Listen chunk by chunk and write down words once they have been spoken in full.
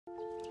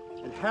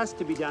It has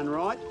to be done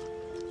right.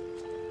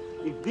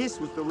 If this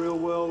was the real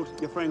world,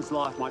 your friend's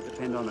life might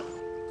depend on it.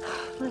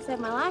 Want to save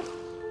my life?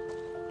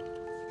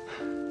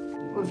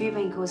 Well, have you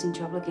been causing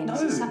trouble again? No,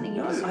 Is there something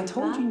you no, deserve, I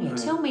told you Mum? no.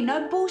 Tell me,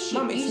 no bullshit.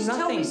 Mum, you it's just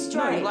nothing. tell me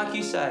straight. No, like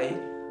you say,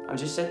 I'm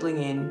just settling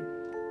in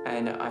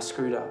and I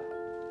screwed up.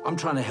 I'm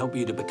trying to help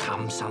you to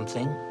become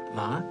something,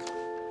 Mark.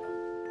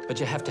 But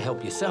you have to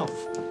help yourself.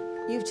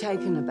 You've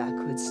taken a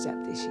backward step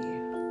this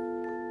year.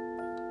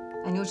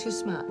 And you're too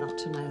smart not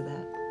to know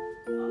that.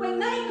 When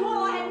they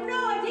call, I have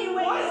no idea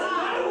where you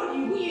are.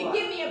 Will you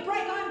give me a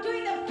break? I'm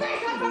doing the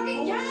best I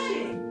fucking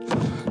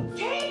can.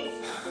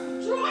 Kids,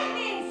 drive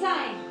me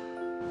insane.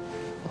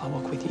 Will I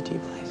walk with you to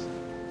your place?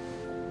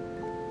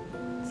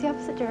 It's the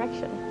opposite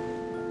direction.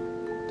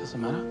 Doesn't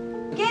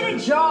matter. Get a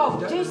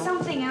job. Do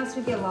something else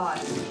with your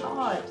life.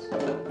 God.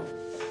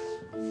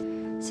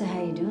 So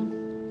how you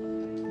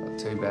doing? Not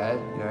too bad,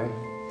 you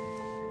know.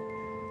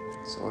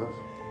 Sort of.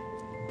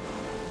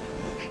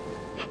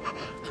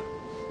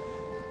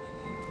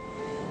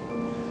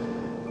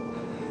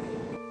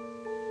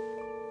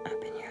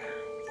 Open your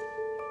eyes.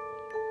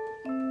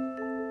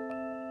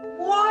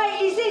 Why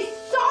is this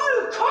so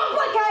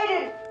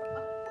complicated?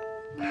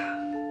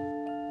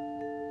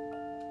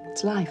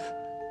 It's life.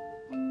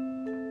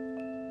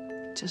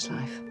 Just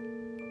life.